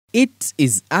It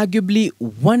is arguably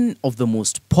one of the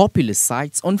most popular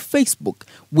sites on Facebook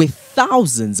with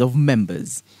thousands of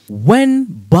members. When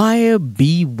Buyer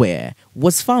Beware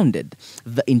was founded,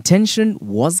 the intention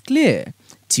was clear: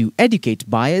 to educate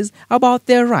buyers about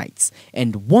their rights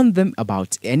and warn them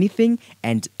about anything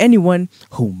and anyone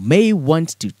who may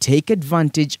want to take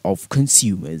advantage of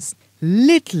consumers.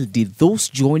 Little did those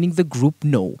joining the group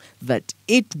know that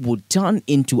it would turn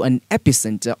into an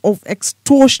epicenter of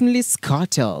extortionist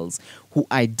cartels who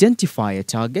identify a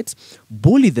target,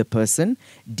 bully the person,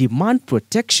 demand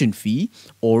protection fee,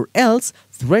 or else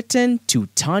threaten to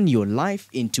turn your life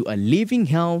into a living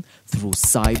hell through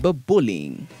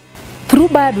cyberbullying. Through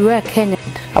Buyer Beware Kenya,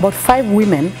 about 5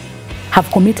 women have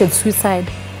committed suicide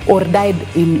or died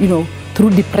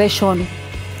through depression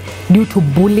due to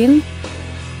bullying,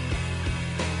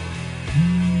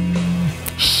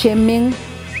 shaming,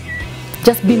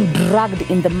 just being dragged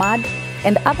in the mud,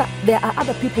 and there are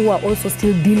other people who are also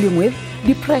still dealing with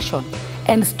depression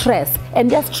and stress and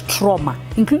just trauma,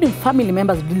 including family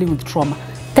members dealing with trauma,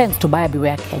 thanks to Buyer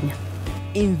Beware Kenya.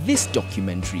 In this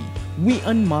documentary, we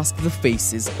unmask the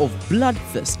faces of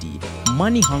bloodthirsty,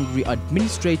 money-hungry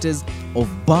administrators of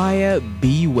Buyer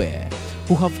Beware,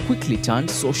 who have quickly turned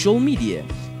social media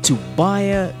to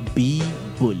Buyer Be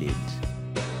Bullied.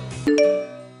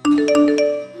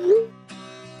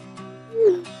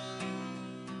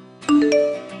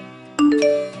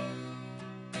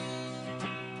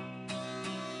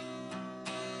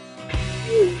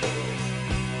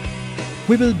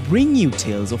 We will bring you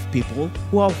tales of people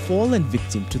who have fallen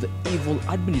victim to the evil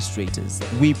administrators.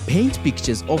 We paint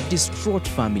pictures of distraught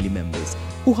family members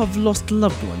who have lost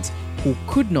loved ones who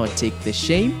could not take the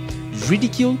shame,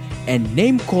 ridicule, and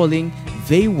name-calling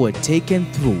they were taken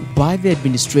through by the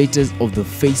administrators of the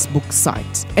Facebook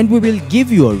site. And we will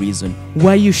give you a reason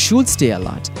why you should stay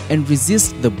alert and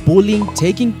resist the bullying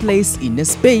taking place in a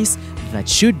space that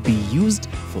should be used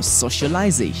for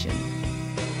socialization.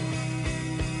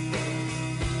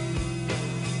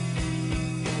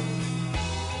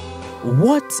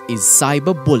 What is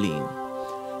cyberbullying?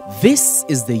 This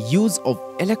is the use of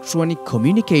electronic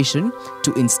communication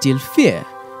to instill fear,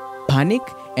 panic,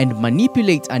 and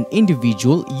manipulate an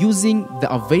individual using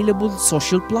the available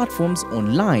social platforms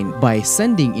online by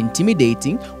sending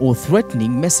intimidating or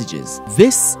threatening messages.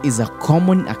 This is a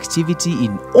common activity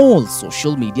in all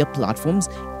social media platforms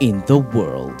in the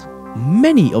world.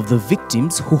 Many of the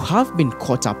victims who have been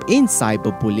caught up in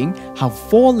cyberbullying have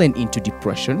fallen into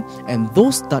depression, and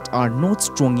those that are not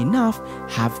strong enough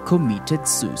have committed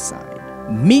suicide.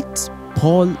 Meet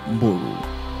Paul Mburu,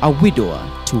 a widower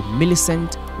to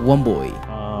Millicent Wambui.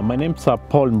 My name is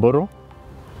Paul Mburu,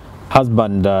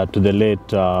 husband to the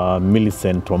late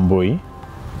Millicent Wambui.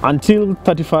 Until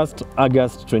 31st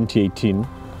August 2018,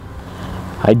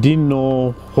 I didn't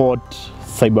know what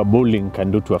cyberbullying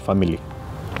can do to a family.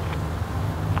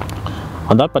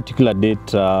 On that particular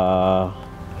date,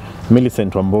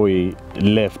 Millicent Wambui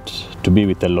left to be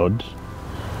with the Lord.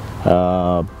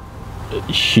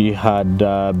 She had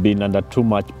been under too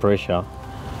much pressure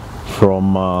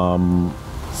from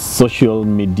social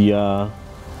media,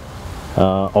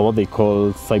 or what they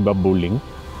call cyberbullying,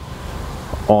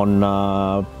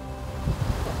 on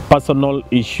personal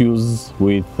issues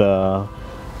with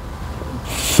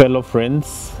fellow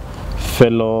friends,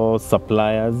 fellow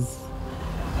suppliers,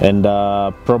 and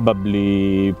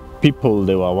probably people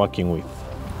they were working with.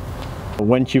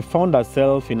 When she found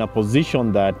herself in a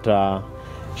position that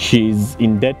she's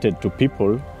indebted to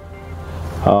people,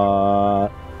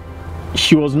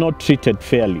 she was not treated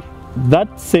fairly.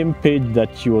 That same page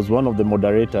that she was one of the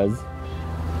moderators,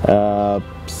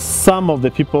 some of the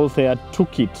people there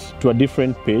took it to a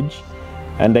different page,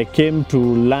 and I came to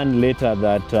learn later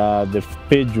that the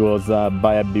page was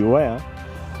Buyer Beware,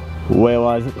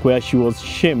 where she was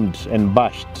shamed and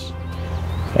bashed.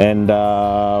 And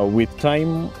with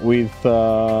time, with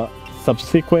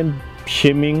subsequent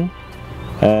shaming,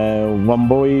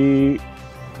 Wambui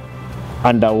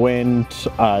underwent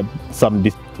some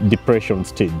depression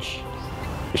stage.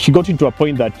 She got into a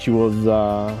point that she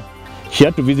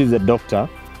had to visit the doctor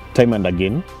time and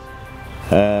again,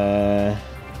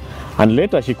 and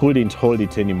later she couldn't hold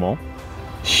it anymore.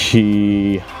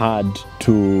 She had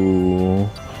to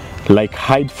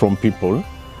hide from people.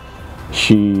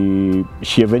 She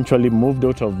eventually moved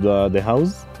out of the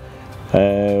house,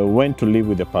 went to live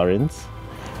with the parents,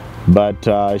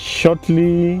 but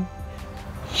shortly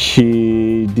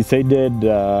she decided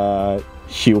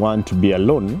she wanted to be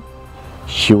alone.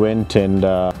 She went and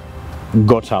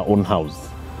got her own house.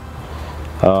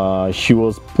 She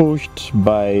was pushed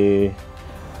by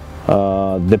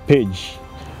the page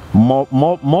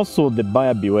more so the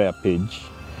buyer beware page,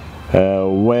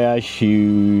 where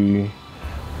she,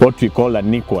 what we call a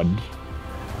nickward,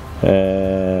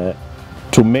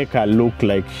 to make her look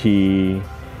like she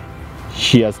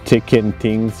has taken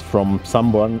things from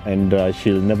someone and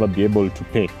she'll never be able to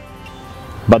pay.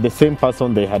 But the same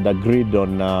person, they had agreed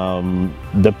on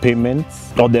the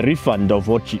payments or the refund of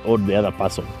what she owed the other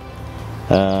person.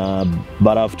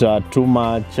 But after too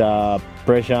much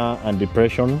pressure and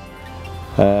depression,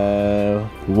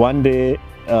 one day,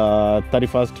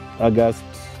 31st August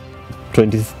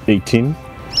 2018,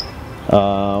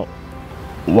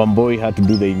 Wambui had to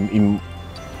do the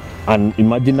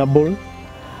unimaginable,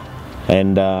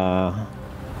 and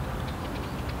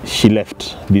she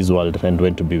left this world and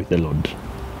went to be with the Lord.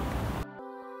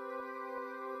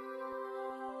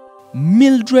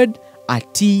 Mildred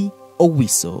Ati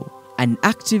Owiso, an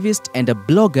activist and a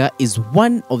blogger, is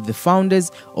one of the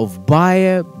founders of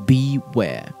Buyer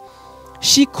Beware.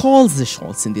 She calls the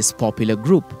shots in this popular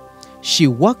group. She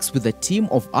works with a team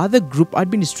of other group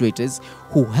administrators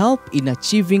who help in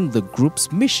achieving the group's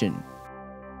mission.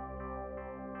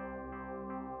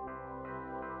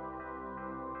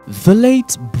 The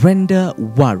late Brenda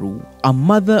Waru, a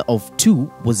mother of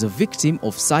two, was a victim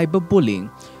of cyberbullying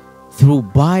through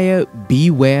Buyer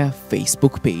Beware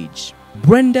Facebook page.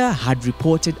 Brenda had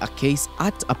reported a case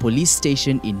at a police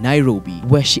station in Nairobi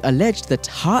where she alleged that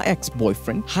her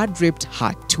ex-boyfriend had raped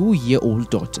her 2-year-old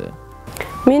daughter.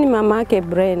 Mimi ni mamake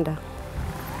Brenda.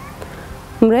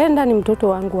 Brenda ni mtoto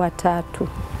wangu wa tatu.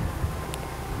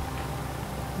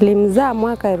 Nilimzaa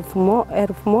mwaka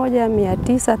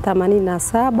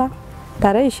 1987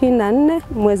 tarehe 24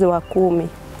 mwezi wa 10.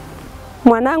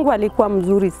 Mwanangu alikuwa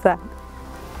mzuri sana.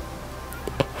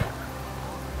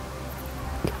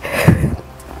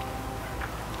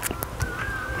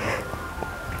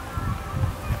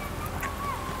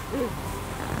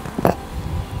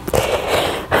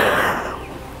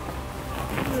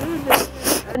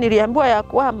 Niliambiwa ya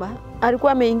kwamba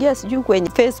alikuwa ameingia sijui kwenye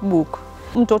Facebook.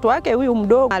 Mtoto wake huyu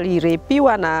mdogo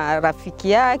alirepiwa na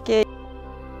rafiki yake.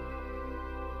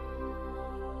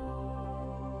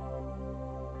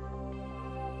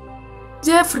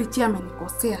 Jeff, Richie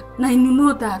amenikosea na you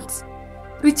know that.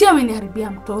 Richie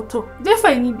ameniharibia mtoto. Jeff,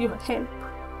 I need your help.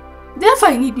 Jeff,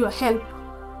 I need your help.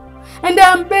 And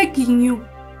I am begging you.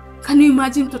 Can you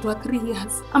imagine mtoto wa 3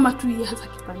 years ama 2 years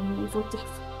akifanya hivyo, Jeff?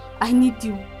 I need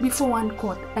you. Before one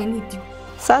court, I need you.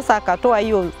 Sasa akatoa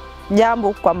hiyo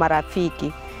jambo kwa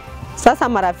marafiki. Sasa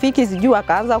marafiki sijui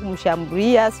akaanza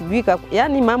kumshambulia, sijui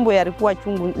yani mambo yalikuwa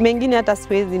chungu. Mengine hata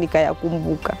siwezi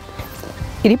nikayakumbuka.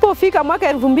 Ilipofika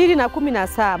mwaka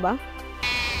 2017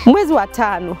 mwezi wa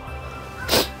 5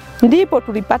 ndipo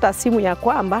tulipata simu ya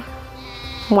kwamba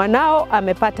mwanao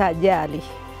amepata ajali.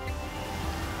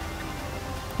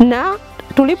 Na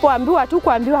tulipoambiwa tu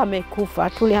kuambiwa amekufa,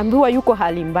 tuliambiwa yuko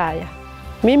hali mbaya.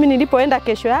 Mimi nilipoenda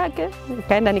kesho yake,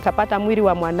 nikaenda nikapata mwili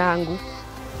wa mwanangu.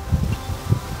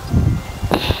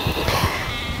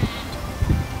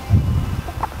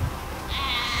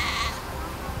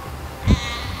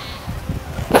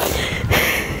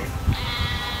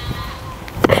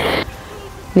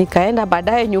 Nikaenda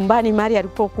baadaye nyumbani mahali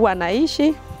alipokuwa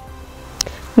anaishi,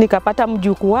 nikapata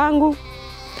mjukuu wangu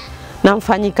na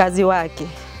mfanyikazi wake.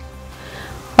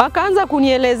 Wakaanza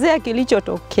kunielezea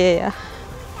kilichotokea.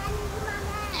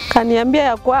 Kaniambia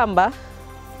ya kwamba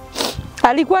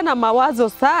alikuwa na mawazo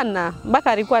sana,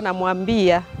 mpaka alikuwa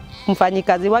anamwambia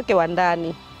mfanyikazi wake wa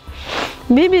ndani,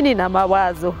 mimi nina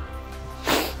mawazo,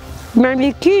 na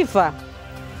nikifa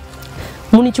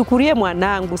munichukulie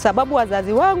mwanangu, sababu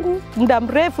wazazi wangu muda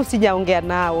mrefu sijaongea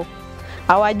nao.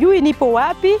 Hawajui nipo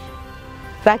wapi,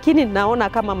 lakini naona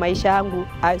kama maisha yangu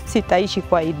sitaishi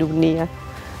kwa hii dunia.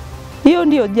 Hiyo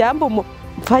ndio jambo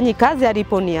mfanyikazi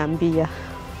aliponiambia.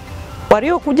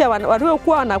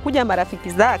 Waliokuwa wanakuja marafiki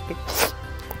zake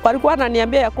walikuwa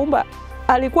wananiambia ya kwamba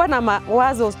alikuwa na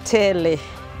mawazo tele.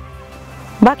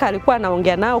 Mpaka alikuwa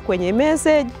anaongea nao kwenye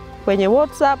message, kwenye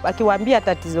WhatsApp akiwaambia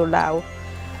tatizo lao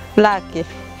lake.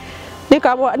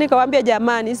 Nikawaambia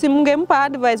jamani, si mungempa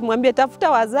advice, mwambie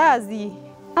tafuta wazazi.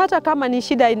 Hata kama ni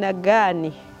shida ina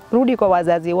gani, rudi kwa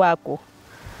wazazi wako.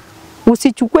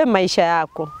 Usichukue maisha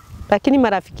yako. Lakini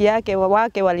marafiki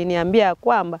wake waliniambia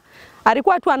kwamba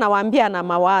alikuwa tu anawaambia na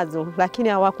mawazo, lakini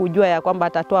hawakujua ya kwamba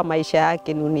atatoa maisha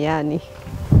yake duniani.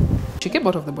 She came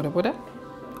out of the boda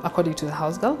according to the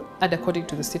house girl and according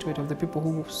to the statement of the people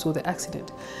who saw the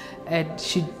accident. And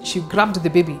she grabbed the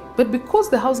baby. But because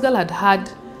the house girl had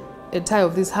entire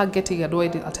of this, her getting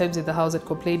annoyed at times in the house and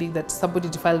complaining that somebody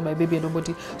defiled my baby and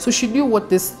nobody, so she knew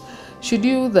she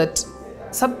knew that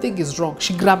something is wrong.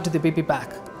 She grabbed the baby back.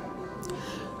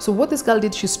 So what this girl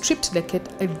did, she stripped naked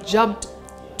and jumped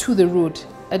to the road.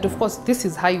 And of course, this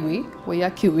is highway,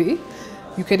 Wayaki Way.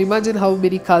 You can imagine how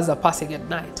many cars are passing at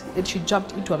night. And she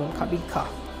jumped into an oncoming car.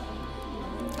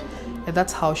 And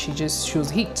that's how she was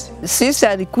hit. Sisi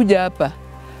alikuja hapa,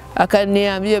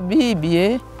 akaniambia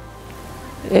bibi,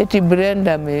 eti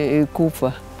Brenda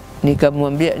amekufa.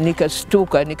 Nikamwambia,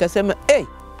 nikastuka, nikasema, hey,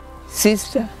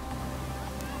 sister,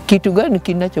 kitu gani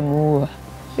kinachomuua?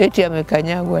 Eti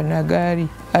amekanyagwa na gari.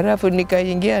 Alafu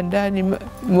nikaingia ndani,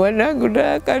 mwanangu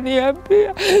na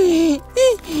akaniambia,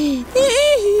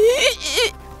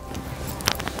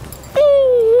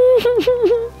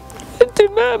 eti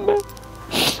mama,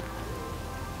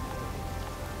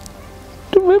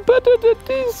 tumepata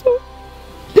tatizo.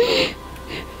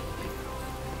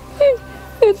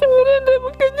 Eti Brenda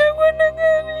amekanyagwa na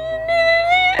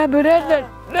gari. Brenda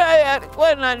naye alikuwa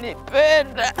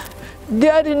ananipenda.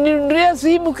 Ndiyo ninunulia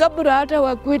simu kabla hata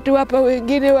wakwetu hapa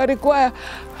wengine walikuwa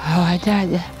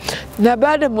hawajaja. Na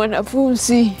baada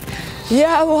mwanafunzi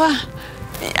yawa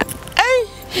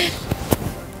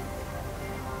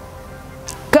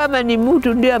kama ni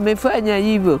mtu ndiye amefanya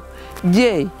hivyo,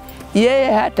 je,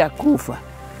 yeye hata kufa?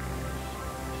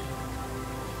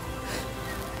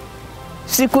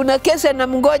 Sikuna kesa na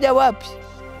mngoja wapi?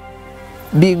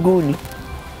 Mbinguni.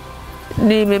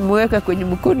 Nimemweka kwenye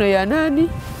mkono ya nani?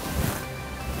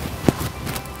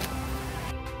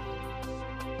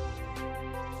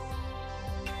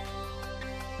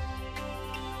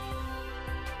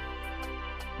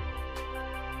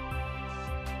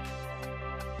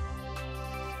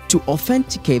 To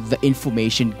authenticate the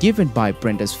information given by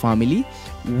Brenda's family,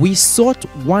 we sought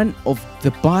one of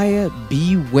the buyer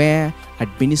beware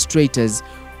administrators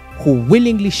who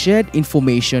willingly shared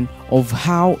information of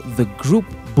how the group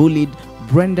bullied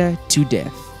Brenda to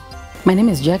death. My name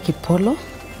is Jackie Polo.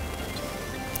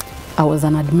 I was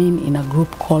an admin in a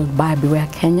group called Buyer Beware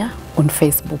Kenya on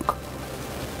Facebook.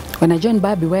 When I joined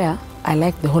Buyer Beware, I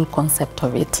liked the whole concept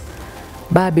of it.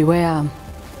 Buyer Beware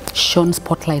shone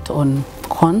spotlight on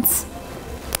cons.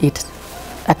 It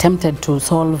attempted to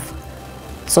solve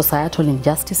societal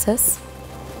injustices.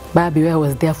 Buyer Beware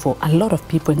was there for a lot of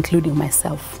people, including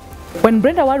myself. When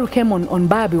Brenda Waru came on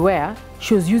Buyer Beware,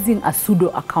 she was using a pseudo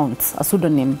account, a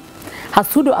pseudonym. Her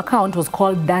pseudo account was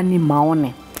called Dani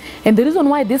Maone. And the reason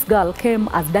why this girl came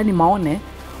as Dani Maone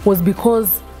was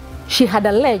because she had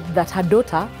alleged that her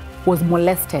daughter was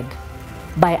molested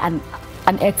by an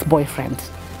ex-boyfriend.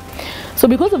 So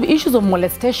because of issues of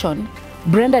molestation,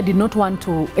 Brenda did not want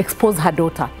to expose her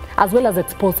daughter as well as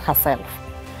expose herself.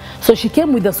 So she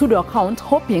came with a pseudo account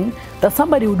hoping that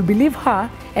somebody would believe her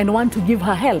and want to give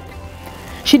her help.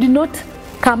 She did not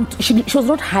come, she was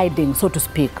not hiding, so to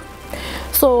speak.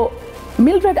 So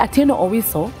Mildred Atieno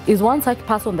Owiso is one such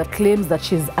person that claims that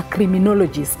she's a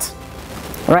criminologist,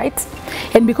 right?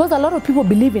 And because a lot of people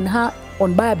believe in her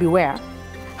on Buyer Beware,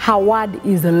 her word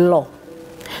is law.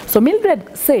 So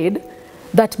Mildred said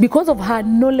that because of her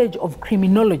knowledge of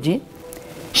criminology,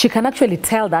 she can actually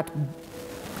tell that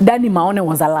Dani Maone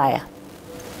was a liar.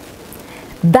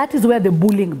 That is where the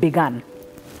bullying began.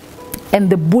 And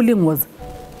the bullying was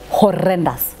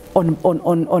horrendous on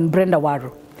Brenda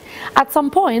Waru. At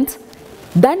some point,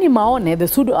 Dani Maone, the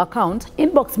pseudo account,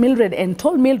 inboxed Mildred and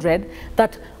told Mildred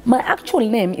that my actual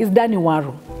name is Dani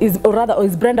Waru, is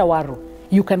Brenda Waru.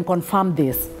 You can confirm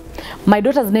this. My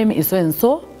daughter's name is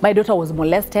so-and-so. My daughter was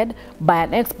molested by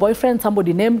an ex-boyfriend,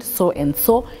 somebody named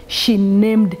so-and-so. She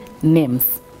named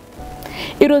names.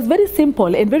 It was very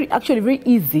simple and actually very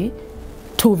easy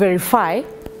to verify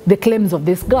the claims of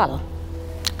this girl.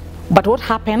 But what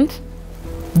happened?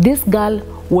 This girl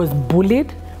was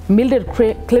bullied. Mildred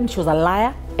claimed she was a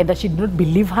liar and that she did not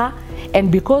believe her.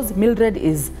 And because Mildred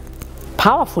is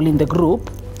powerful in the group,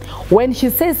 when she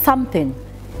says something,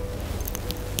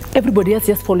 everybody else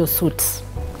just follows suit.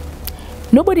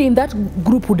 Nobody in that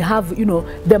group would have,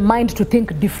 the mind to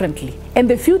think differently. And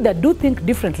the few that do think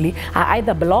differently are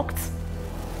either blocked,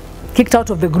 kicked out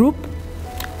of the group,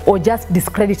 or just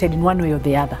discredited in one way or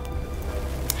the other.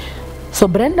 So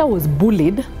Brenda was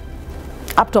bullied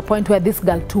up to a point where this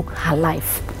girl took her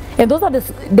life. And those are the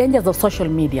dangers of social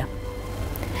media.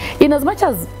 In as much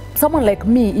as someone like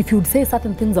me, if you would say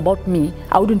certain things about me,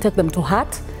 I wouldn't take them to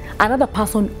heart. Another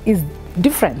person is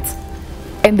different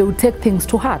and they would take things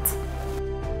to heart.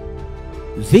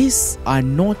 These are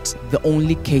not the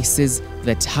only cases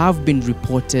that have been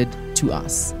reported to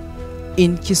us.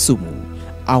 In Kisumu,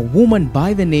 a woman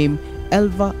by the name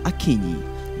Elva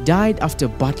Akinyi died after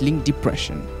battling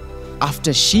depression,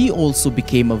 after she also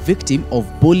became a victim of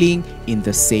bullying in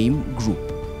the same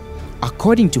group.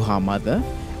 According to her mother,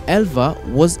 Elva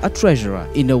was a treasurer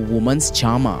in a woman's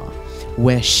chama,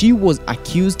 where she was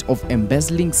accused of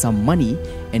embezzling some money,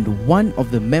 and one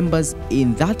of the members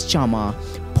in that chama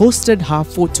posted her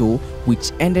photo,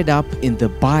 which ended up in the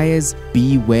Buyers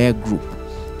Beware group.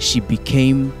 She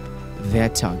became their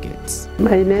target.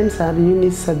 My names are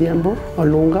Eunice Sadiambo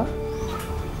Olunga.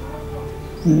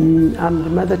 I'm the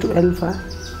mother to Elva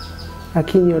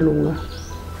Akinyi Olunga.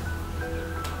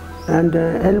 And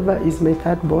Elva is my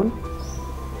third born.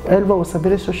 Elva was a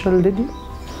very social lady.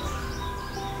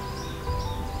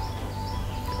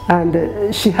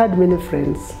 And she had many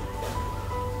friends.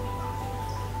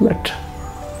 But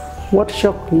what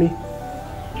shocked me,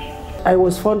 I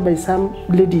was found by some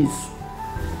ladies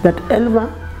that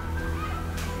Elva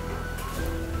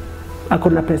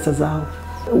akona pesa zao.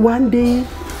 One day,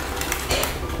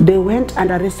 they went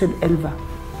and arrested Elva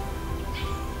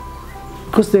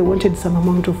because they wanted some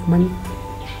amount of money.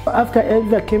 After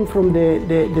Elva came from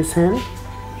the cell,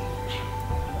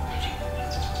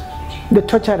 the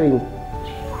torturing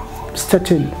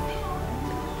started.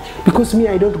 Because me,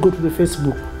 I don't go to the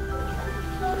Facebook.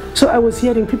 So I was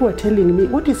hearing people were telling me,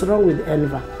 what is wrong with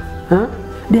Elva? Huh?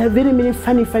 There are very many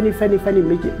funny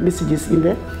messages in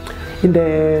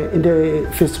the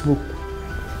Facebook.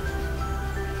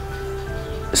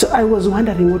 So I was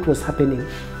wondering what was happening.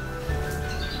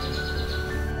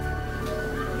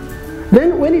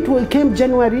 Then when it came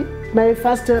January, my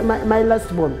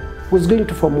last born was going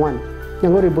to Form 1,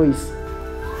 Nyangore Boys.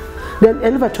 Then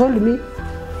Elva told me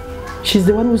she's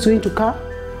the one who's going to come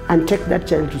and take that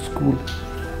child to school.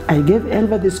 I gave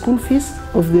Elva the school fees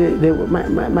of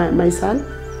my son.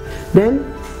 Then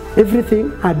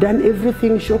everything, I done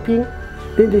everything, shopping.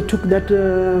 Then they took that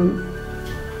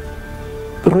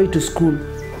Roy to school.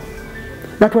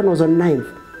 That one was on 9th.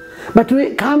 But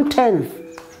we come 10th.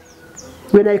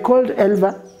 When I called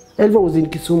Elva, Elva was in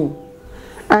Kisumu.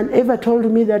 And Eva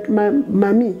told me that,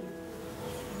 Mami,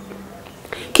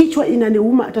 kichwa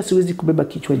inaniuma hata siwezi kubeba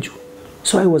kichwa juu.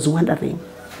 So I was wondering.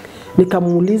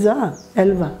 Nikamuuliza,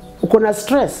 Elva, uko na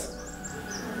stress?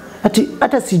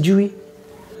 Hata sijui.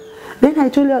 Then I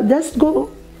told her, just go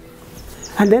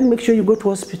and then make sure you go to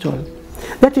hospital.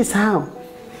 That is how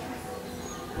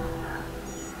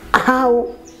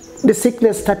the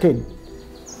sickness started.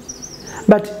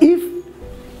 But if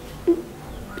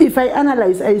I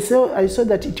analyze, I saw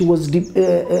that it was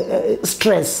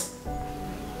stress.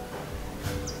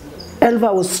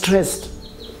 Elva was stressed.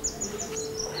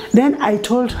 Then I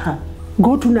told her,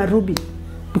 go to Nairobi,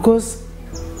 because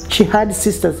she had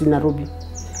sisters in Nairobi.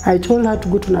 I told her to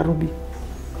go to Nairobi.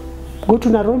 Go to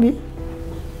Nairobi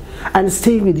and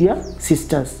stay with your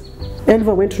sisters.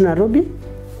 Elva went to Nairobi.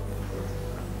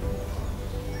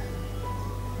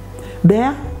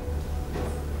 There,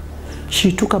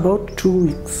 she took about 2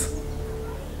 weeks.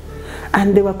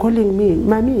 And they were calling me,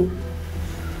 Mami,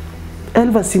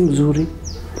 Elva si mzuri.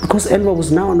 Because Elva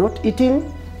was now not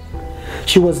eating.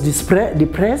 She was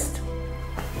depressed.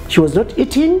 She was not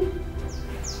eating.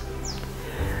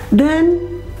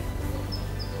 Then,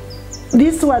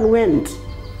 this one went.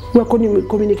 We were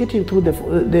communicating through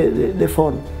the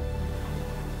phone.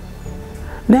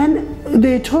 Then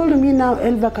they told me now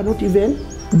Elva cannot even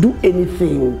do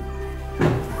anything.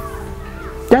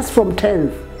 That's from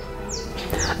 10th.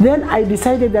 Then I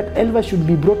decided that Elva should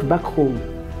be brought back home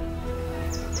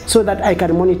so that I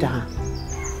can monitor her.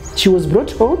 She was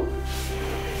brought home.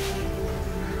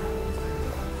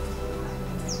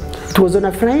 It was on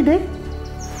a Friday.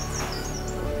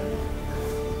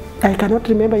 I cannot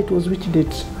remember it was which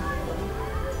date.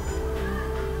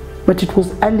 But it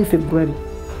was early February.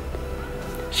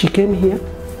 She came here.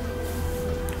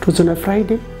 It was on a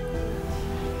Friday.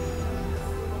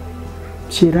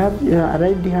 She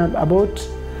arrived here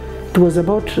it was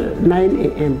about 9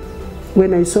 a.m.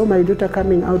 When I saw my daughter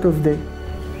coming out of the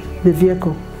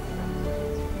vehicle,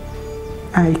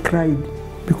 I cried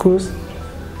because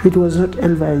it was not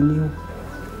Elva I knew.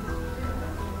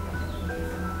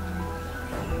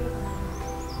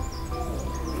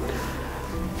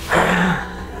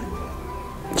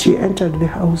 She entered the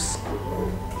house.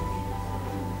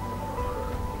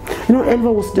 You know,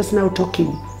 Elva was just now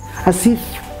talking as if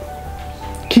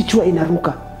kichwa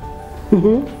inaruka.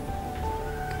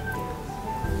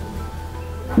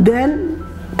 Then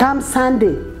come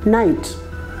Sunday night,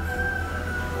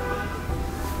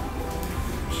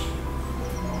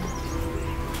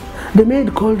 the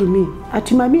maid called me,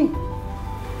 ati mami,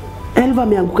 Elva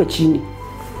ameanguka chini.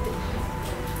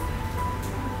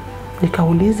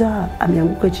 Nikauliza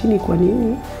ameanguka chini kwa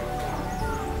nini?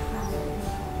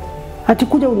 Ati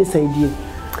kuja unisaidie.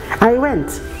 I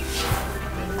went.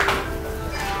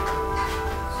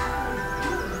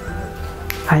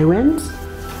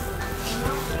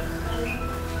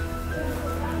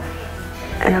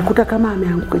 akakuta kama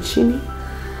ameanguka chini,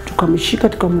 tukamshika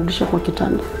tukamrudisha kwa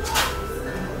kitanda.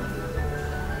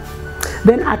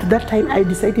 Then at that time I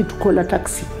decided to call a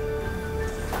taxi.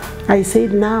 I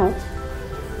said now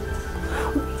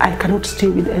I cannot stay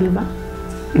with Elva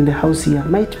in the house here.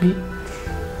 Might be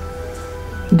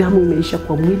damu imeisha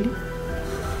kwa mwili.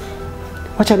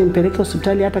 Wacha nimpeleke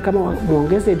hospitali hata kama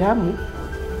muongeze damu.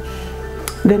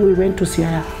 Then we went to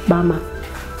Siaya Bama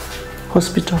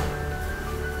Hospital.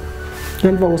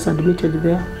 Elva was admitted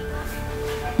there.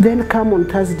 Then come on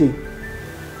Thursday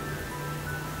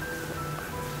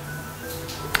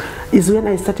is when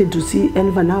I started to see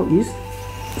Elva now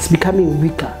it's becoming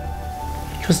weaker.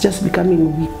 She was just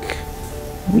becoming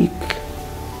weak.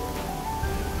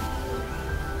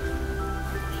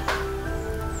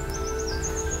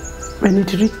 When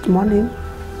it reached morning,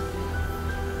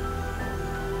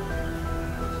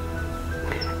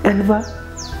 Elva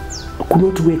could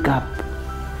not wake up.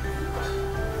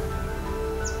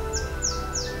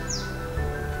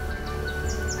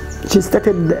 She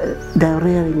started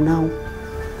diarrheaing now.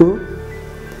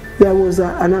 There was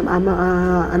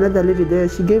another lady there.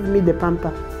 She gave me the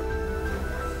pamper.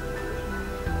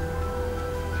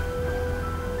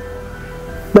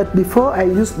 But before I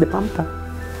used the pamper,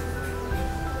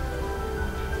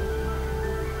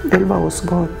 Elva was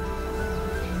gone.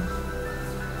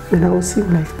 And I was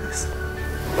seeing like this.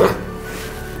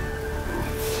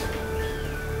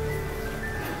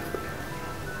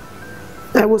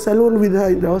 I was alone with her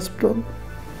in the hospital.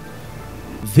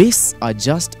 These are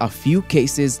just a few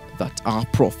cases that are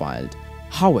profiled.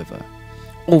 However,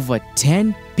 over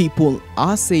 10 people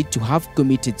are said to have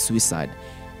committed suicide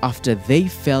after they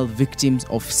fell victims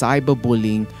of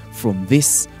cyberbullying from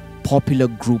these popular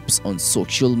groups on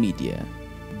social media.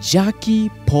 Jackie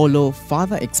Polo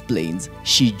further explains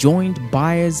she joined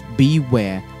Buyers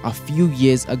Beware a few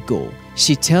years ago.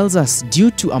 She tells us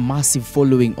due to a massive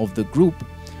following of the group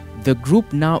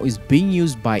now is being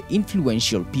used by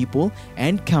influential people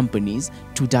and companies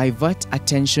to divert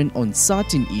attention on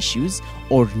certain issues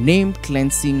or name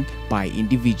cleansing by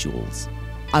individuals.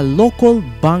 A local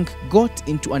bank got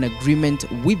into an agreement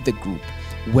with the group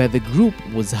where the group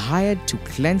was hired to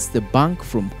cleanse the bank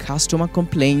from customer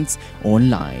complaints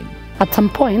online. At some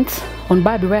point on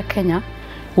Buyer Beware Kenya,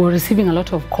 we were receiving a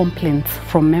lot of complaints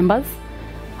from members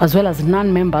as well as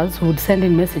non-members who would send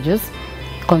in messages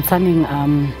concerning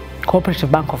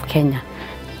Cooperative Bank of Kenya.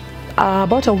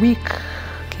 About a week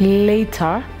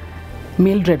later,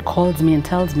 Mildred calls me and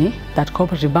tells me that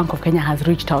Cooperative Bank of Kenya has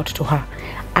reached out to her.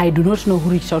 I do not know who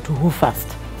reached out to who first,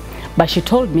 but she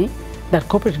told me that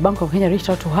Cooperative Bank of Kenya reached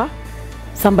out to her.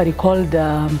 Somebody called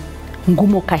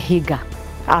Ngumo Kahiga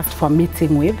asked for a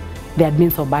meeting with the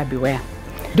admins of Buyer Beware.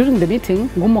 During the meeting,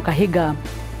 Ngumo Kahiga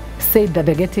said that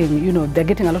they're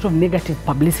getting a lot of negative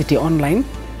publicity online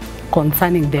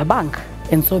concerning their bank,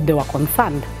 and so they were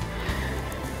concerned.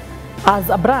 As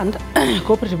a brand,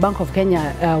 Cooperative Bank of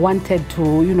Kenya wanted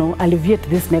to, alleviate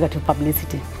this negative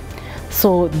publicity.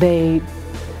 So they,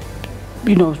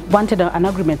 wanted an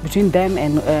agreement between them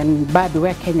and Buyer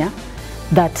Beware Kenya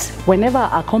that whenever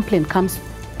a complaint comes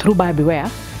through Buyer Beware,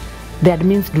 the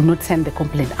admins do not send the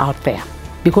complaint out there.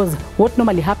 Because what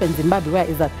normally happens in Buyer Beware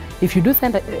is that if you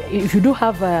do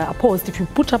have a post, if you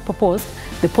put up a post,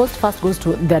 the post first goes to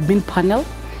the admin panel,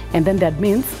 and then the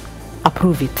admins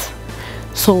approve it.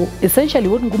 So essentially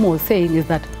what Ngumo was saying is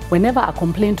that whenever a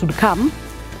complaint would come,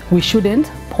 we shouldn't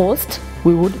post,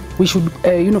 we should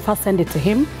first send it to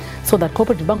him so that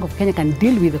Cooperative Bank of Kenya can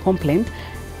deal with the complaint,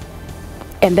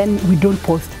 and then we don't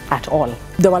post at all.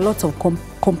 There were lots of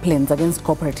complaints against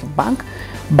Cooperative Bank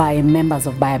by members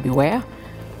of Buyer Beware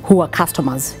who are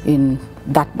customers in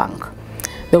that bank.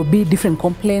 There will be different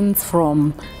complaints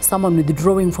from someone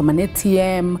withdrawing from an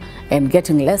ATM and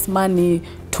getting less money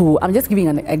to, I'm just giving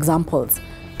examples,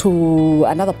 to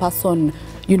another person,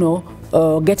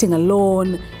 getting a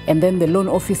loan and then the loan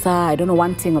officer,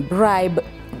 wanting a bribe,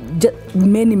 just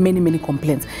many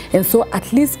complaints. And so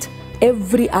at least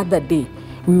every other day,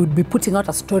 we would be putting out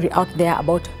a story out there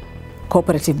about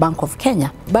Cooperative Bank of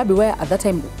Kenya. Buyer Beware at that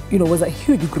time, was a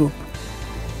huge group.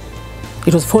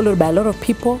 It was followed by a lot of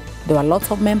people. There were lots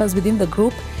of members within the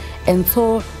group. And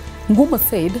so Ngumo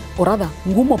said, or rather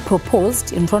Ngumo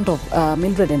proposed in front of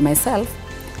Mildred and myself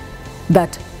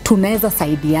that tunaweza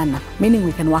saidiana, meaning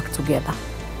we can work together.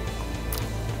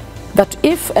 That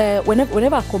if,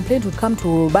 whenever a complaint would come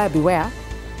to Buyer Beware,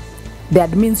 the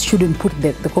admins shouldn't put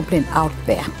the complaint out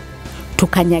there.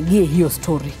 Tukanyagie hiyo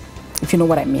story, if you know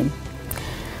what I mean.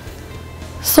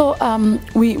 So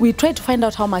we tried to find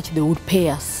out how much they would pay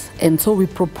us. And so we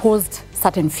proposed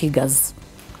certain figures.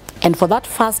 And for that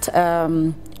first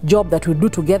job that we do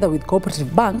together with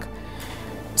Cooperative Bank,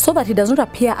 so that it does not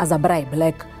appear as a bribe,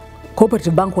 like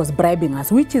Cooperative Bank was bribing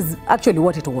us, which is actually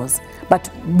what it was. But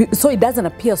so it doesn't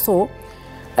appear so,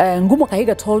 Ngumo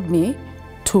Kahiga told me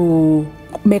to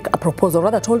make a proposal,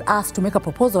 rather told us to make a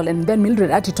proposal, and then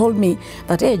Mildred Ati told me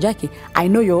that, hey Jackie, I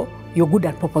know you're good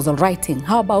at proposal writing.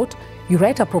 How about you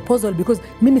write a proposal, because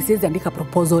mimi siwezi andika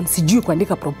proposal, sijui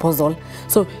kuandika proposal.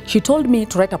 So she told me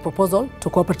to write a proposal to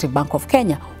Cooperative Bank of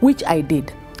Kenya, which I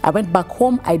did. I went back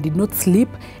home, I did not sleep,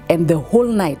 and the whole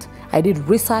night I did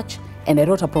research and I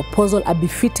wrote a proposal, a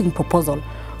befitting proposal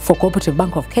for Cooperative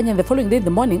Bank of Kenya. And the following day in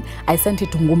the morning, I sent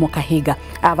it to Ngumo Kahiga.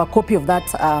 I have a copy of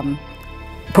that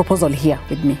proposal here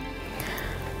with me.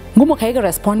 Ngumo Kahiga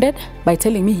responded by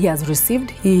telling me he has received,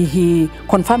 he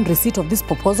confirmed receipt of this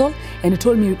proposal, and he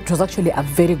told me it was actually a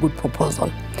very good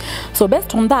proposal. So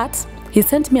based on that, he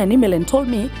sent me an email and told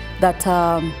me that,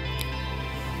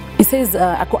 he says,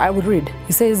 I will read.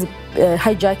 He says,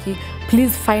 hi Jackie,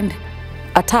 please find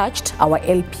attached our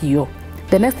LPO.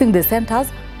 The next thing they sent us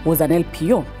was an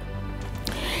LPO.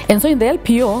 And so in the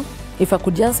LPO, if I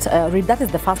could just read, that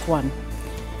is the first one.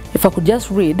 If I could just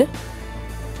read,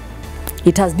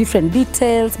 it has different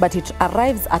details, but it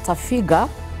arrives at a figure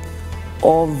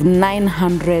of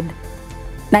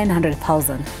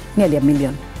 900,000, nearly $1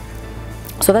 million.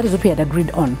 So that is what we had agreed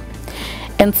on.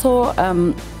 And so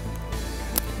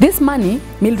this money,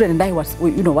 Mildred and I was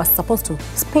supposed to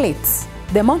split.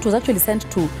 The amount was actually sent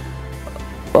to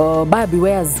Buyer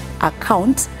Beware's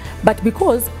account, but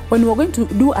because when we were going to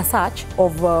do a search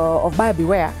of Buyer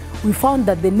Beware, we found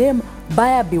that the name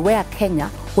Buyer Beware Kenya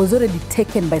was already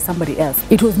taken by somebody else.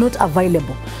 It was not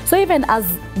available. So even as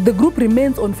the group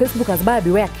remains on Facebook as Buyer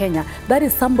Beware Kenya, that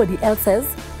is somebody else's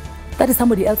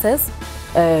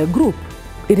group.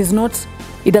 It does not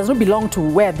belong to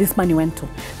where this money went to.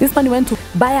 This money went to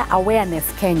Buyer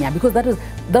Awareness Kenya, because that was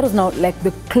now like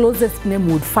the closest name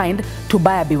we would find to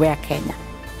Buyer Beware Kenya.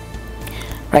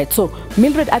 Right, so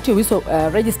Mildred Ati Owiso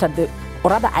registered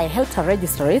or rather I helped her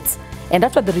register it, and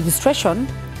after the registration,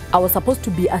 I was supposed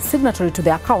to be a signatory to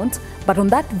the account, but on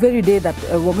that very day that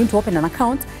we were going to open an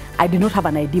account, I did not have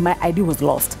an ID. My ID was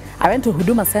lost. I went to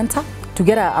Huduma Center to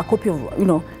get a copy of,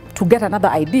 to get another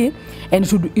ID, and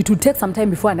it would take some time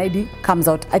before an ID comes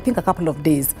out. I think a couple of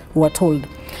days, we were told.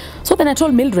 So then I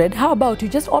told Mildred, how about you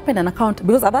just open an account,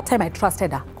 because at that time I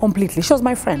trusted her completely. She was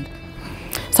my friend.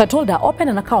 So I told her, open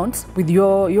an account with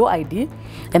your ID,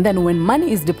 and then when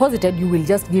money is deposited, you will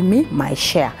just give me my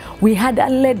share. We had a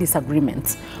late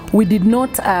disagreement. We did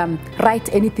not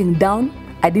write anything down.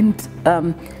 I didn't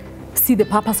see the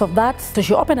purpose of that. So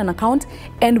she opened an account,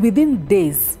 and within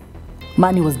days,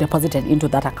 money was deposited into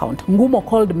that account. Ngumo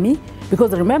called me,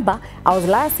 because remember, I was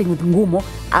liaising with Ngumo.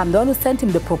 I'm the one who sent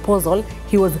him the proposal.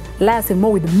 He was liaising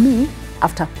more with me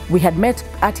after we had met,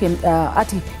 Ati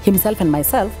himself and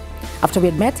myself. After we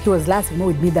had met, he was liaising more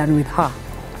with me than with her.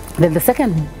 Then the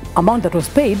second amount that was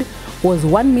paid was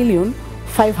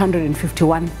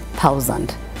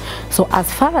 1,551,000. So as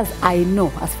far as I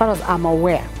know, as far as I'm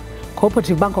aware,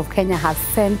 Cooperative Bank of Kenya has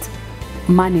sent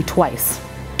money twice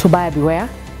to Buyer Beware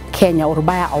Kenya or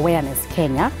Buyer Awareness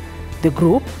Kenya, the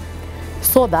group,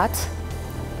 so that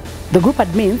the group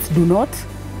admins do not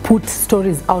put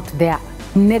stories out there,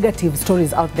 negative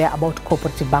stories out there about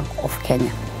Cooperative Bank of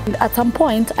Kenya. And at some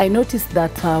point, I noticed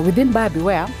that within Buyer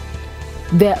Beware,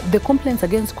 the complaints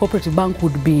against Cooperative Bank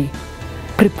would be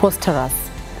preposterous,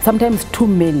 sometimes too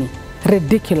many,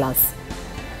 ridiculous.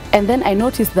 And then I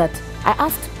noticed that, I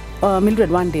asked Mildred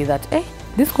one day that, hey,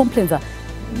 these complaints are,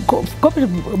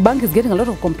 Cooperative Bank is getting a lot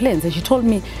of complaints, and she told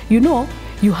me,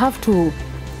 you have to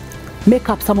make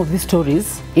up some of these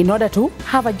stories in order to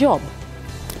have a job.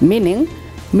 Meaning,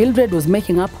 Mildred was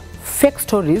making up fake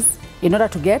stories in order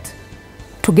to get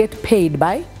paid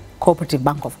by Cooperative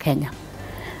Bank of Kenya.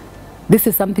 This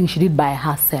is something she did by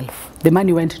herself. The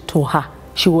money went to her.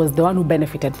 She was the one who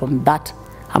benefited from that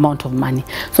amount of money.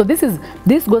 So this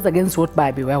goes against what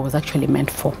Buyer Beware was actually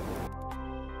meant for.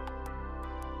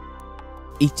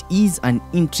 It is an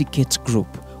intricate group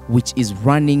which is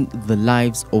running the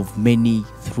lives of many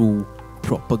through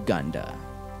propaganda.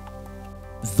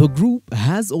 The group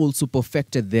has also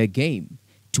perfected their game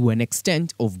to an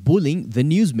extent of bullying the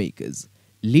newsmakers,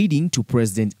 leading to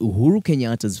President Uhuru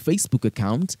Kenyatta's Facebook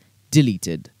account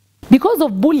deleted. Because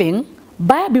of bullying,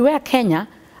 Buyer Beware Kenya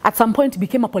at some point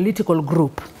became a political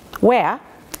group where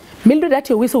Mildred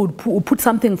Ati Owiso would put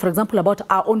something, for example, about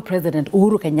our own president,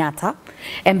 Uhuru Kenyatta,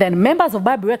 and then members of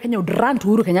Buyer Beware Kenya would run to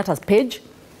Uhuru Kenyatta's page,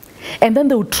 and then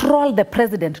they would troll the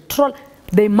president.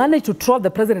 They managed to troll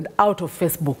the president out of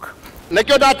Facebook.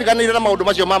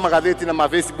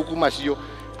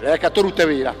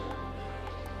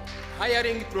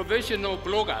 hiring professional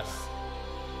bloggers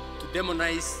to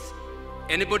demonize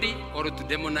anybody or to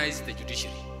demonize the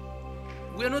judiciary.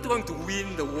 We are not going to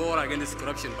win the war against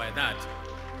corruption by that.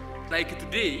 Like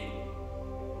today,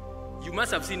 you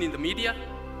must have seen in the media,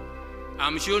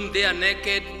 I'm shown there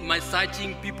naked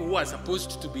massaging people who are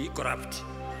supposed to be corrupt.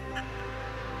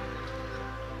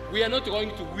 We are not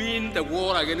going to win the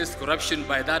war against corruption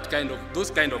by those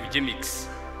kind of gimmicks.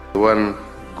 One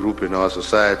group in our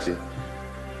society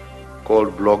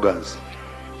called bloggers,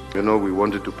 we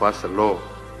wanted to pass a law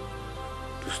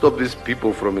to stop these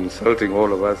people from insulting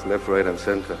all of us left, right, and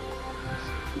center.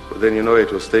 But then,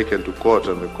 it was taken to court,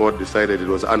 and the court decided it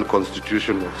was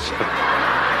unconstitutional.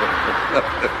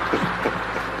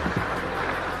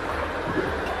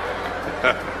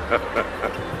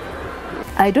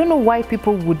 I don't know why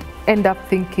people would end up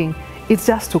thinking it's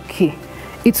just okay.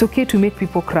 It's okay to make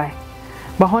people cry.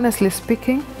 But honestly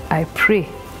speaking, I pray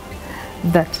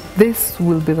that this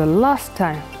will be the last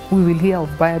time we will hear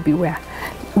of buyer beware.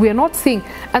 We are not seeing,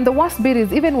 and the worst bit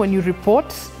is even when you report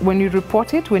to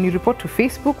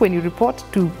Facebook, when you report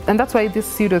to, and that's why this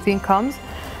pseudo thing comes,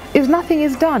 is nothing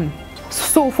is done.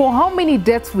 So for how many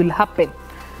deaths will happen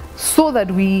so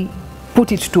that we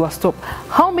put it to a stop?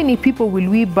 How many people will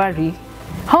we bury?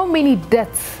 How many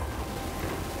deaths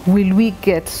will we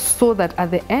get so that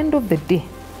at the end of the day,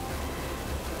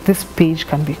 this page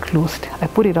can be closed? I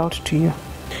put it out to you.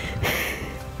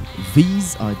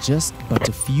 These are just but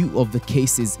a few of the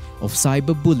cases of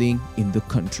cyberbullying in the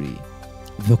country.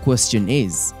 The question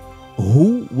is,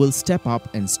 who will step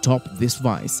up and stop this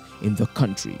vice in the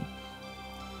country?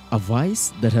 A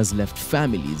vice that has left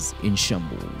families in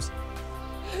shambles.